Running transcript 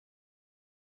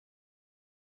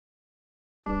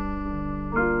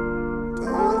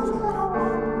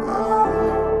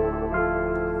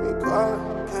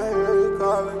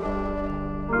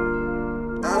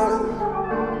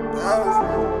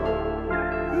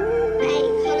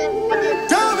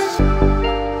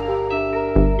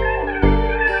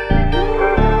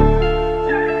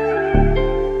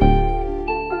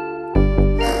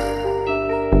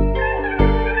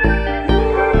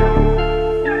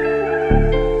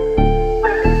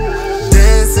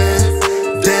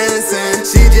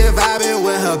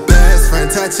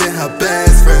touching her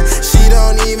best friend. She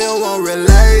don't even want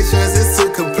relations, it's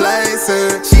too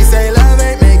complacent. She say love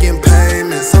ain't making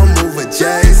payments, so move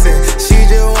adjacent. She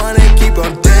just wanna keep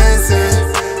on dancing,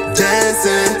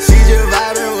 dancing. She just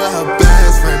vibing with her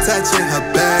best friend, touching her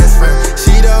best friend.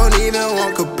 She don't even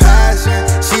want compassion,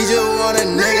 she just want a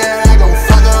nigga that gon'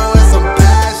 fuck her with some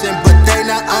passion. But they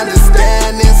not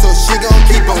understanding, so she gon'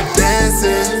 keep on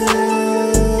dancing.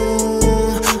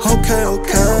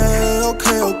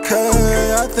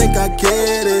 Okay, I think I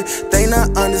get it. They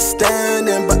not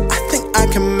understanding, but I think I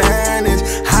can manage.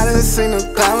 I done seen her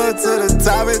climb up to the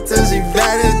top until she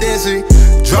vanished, then she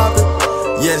drop it.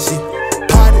 Yeah, she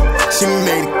pot it. She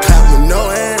made it clap with no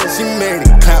hands. She made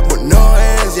it clap with no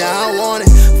hands. Yeah, I want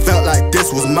it. Felt like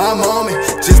this was my moment,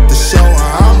 just to show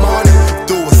her I'm on it.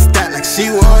 Threw a stat like she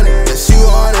wanted, yeah, she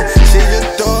wanted. She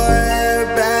just throw her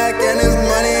head back and there's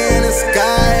money in the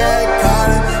sky. Yeah,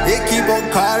 caught it. It keep on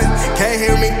calling. Can't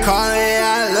hear me calling, yeah,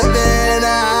 I looked in the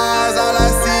eyes. All I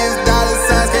see is dollar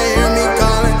signs, can't hear me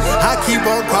calling. I keep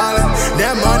on calling,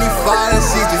 that money falling.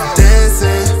 She just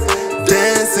dancing,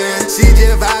 dancing. She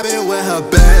just vibing with her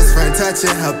best friend,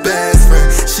 touching her best friend.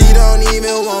 She don't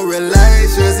even want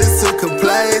relations, it's too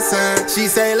complacent. She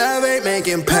say love ain't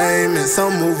making payments,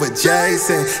 so move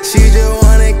adjacent. She just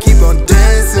wanna keep on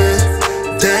dancing,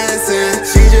 dancing.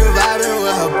 She just vibing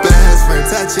with her best friend,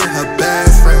 touching her best friend.